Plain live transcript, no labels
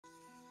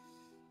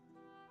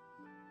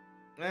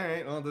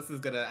Alright, well, this is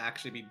gonna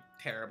actually be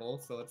terrible,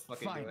 so let's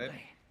fucking do it.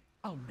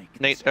 I'll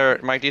make Nate or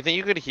Mike, do you think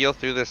you could heal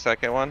through this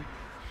second one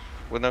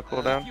with no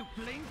cooldown?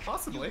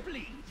 Possibly.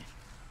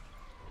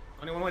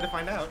 Only one way to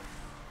find out.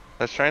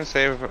 Let's try and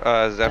save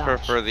Zephyr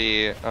for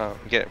the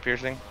get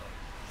piercing.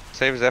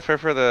 Save Zephyr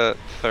for the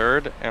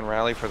third and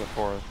rally for the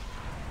fourth.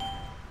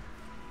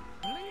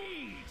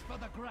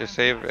 Just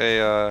save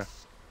a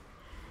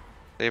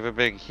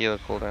big heal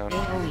cooldown.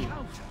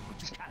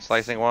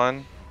 Slicing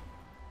one.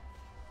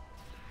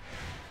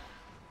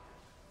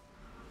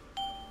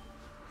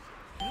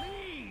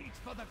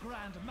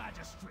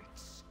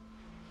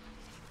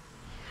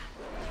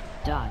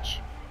 Dodge.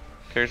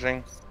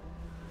 Piercing.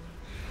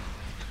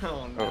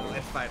 Oh no,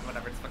 it's fine,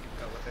 whatever, let's fucking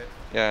go with it.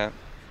 Yeah.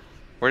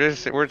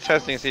 We're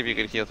testing to see if you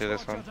could heal through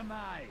this one.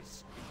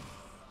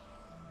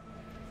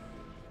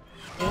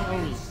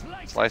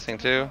 Slicing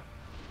two.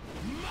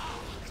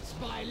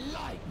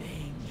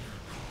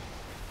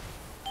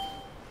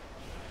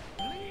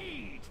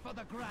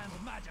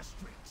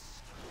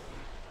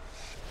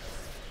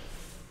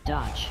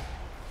 Dodge.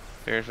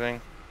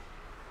 Piercing.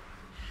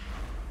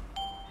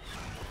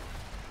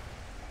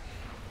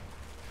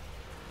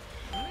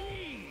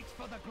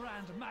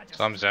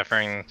 So I'm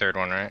Zephyring the third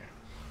one, right?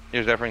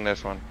 You're Zephyring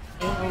this one.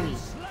 I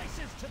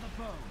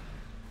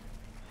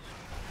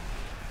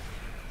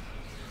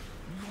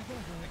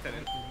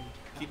couldn't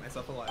keep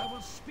myself alive. I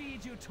will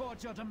speed you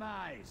towards your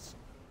demise.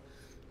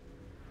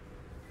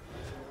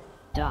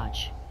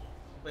 Dodge.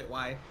 Wait,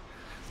 why?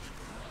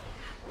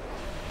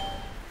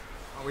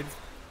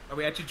 Are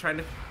we actually trying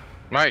to...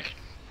 Mike!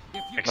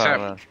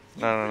 Accept!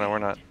 No, we're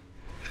not.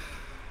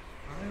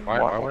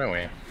 Why wouldn't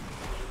we?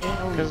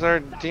 Because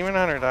our Demon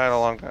Hunter died a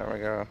long time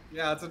ago.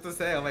 Yeah, that's what to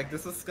say. I'm like,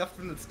 this was scuffed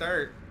from the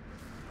start.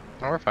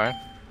 No, we're fine.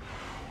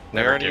 We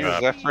Never already give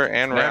used up. Zephyr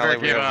and Never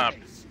Rally. give up.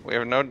 We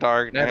have no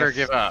darkness. Never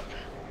give up.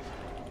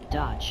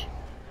 Dodge.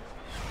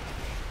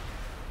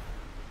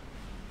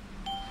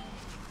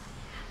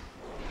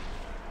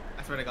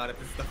 I swear to God, if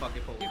this is the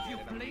fucking pull, If you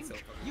I'm gonna be blink, so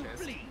fucking you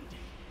pissed. bleed.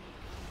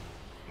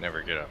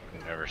 Never get up.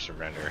 Never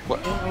surrender. What?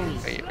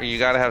 You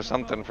gotta have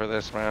something for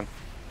this, man.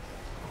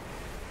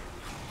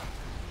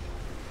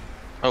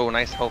 Oh,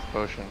 nice health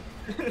potion.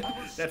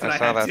 That's I what I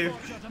saw had that. too.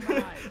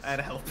 I had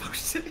a health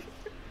potion.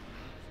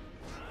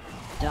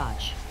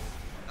 Dodge.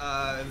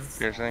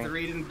 Piercing.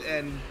 Thareed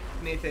and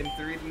Nathan.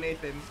 Thareed and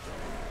Nathan.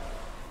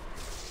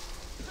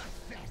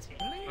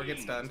 Or get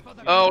stunned.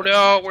 Oh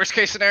no! Worst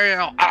case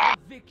scenario! Ah!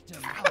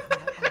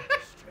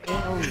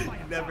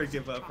 Never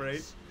give up,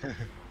 right?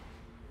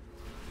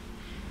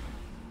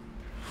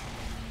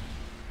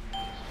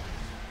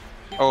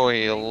 Oh,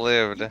 he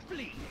lived.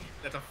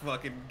 That's a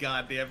fucking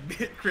goddamn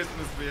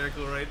Christmas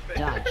miracle right there.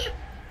 Dodge.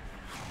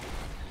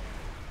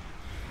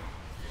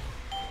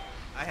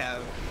 I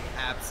have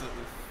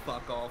absolutely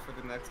fuck all for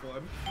the next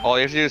one. All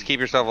you have to do is keep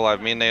yourself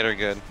alive. Me and Nate are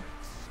good.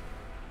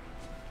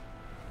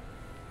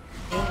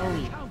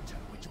 Counter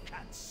what you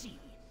can't see.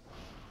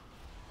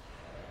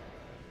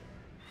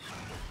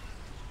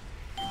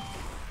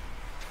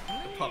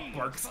 Pop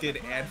bark skin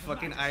and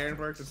fucking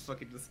ironwork is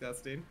fucking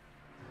disgusting.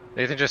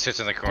 Nathan just sits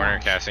in the corner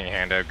casting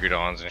handout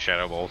Gudons and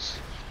Shadow Bolts.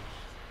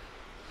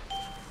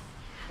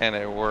 And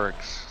it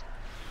works.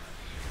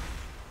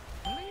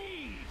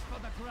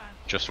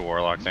 Just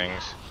Warlock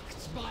things.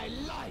 Alright,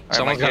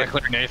 Someone's Mike, gotta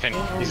clear Nathan.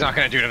 He's not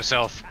gonna do it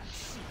himself.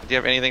 do you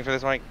have anything for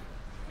this, Mike?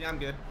 Yeah, I'm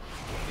good.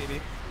 Maybe.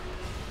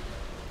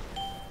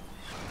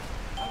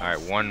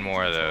 Alright, one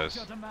more of those.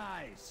 I'm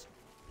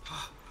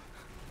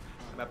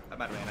out of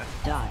mana.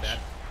 Dodge. Bad.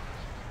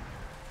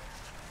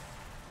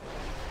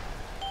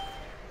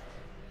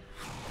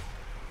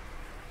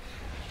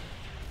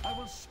 I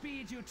will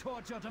speed you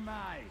towards your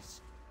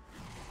demise.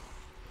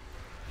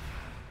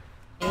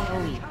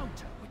 AoE.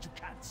 Counter what you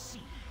can't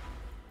see.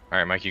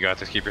 Alright, Mike, you got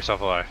this. Keep yourself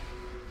alive.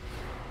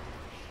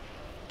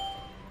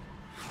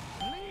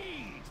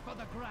 Bleed for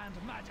the Grand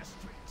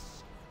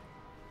Magistrates.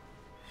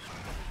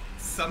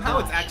 Somehow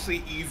it's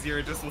actually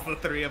easier just with the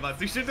three of us.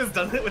 We should have just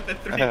done it with the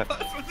three of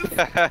us.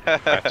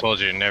 I told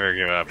you, never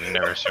give up and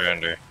never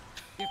surrender.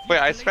 Wait,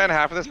 I spent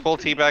half of this pull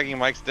teabagging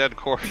Mike's dead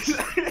corpse.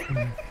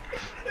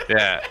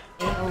 Yeah.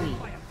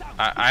 AoE.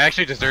 I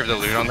actually deserve the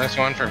loot on this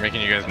one for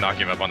making you guys not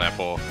give up on that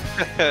pull.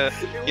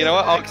 You know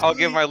what? I'll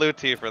give my loot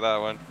to you for that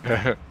one.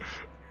 It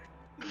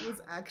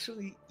was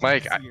actually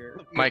Mike, easier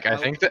Mike, I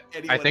think that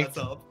without anyone else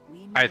help.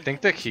 I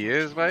think the key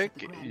is,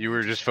 Mike, you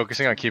were just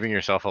focusing on keeping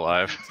yourself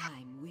alive.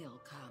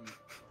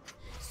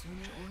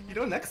 You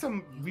know, next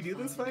time we do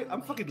this fight,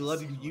 I'm fucking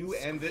letting you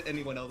and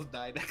anyone else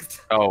die next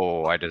time.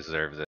 Oh, I deserve this.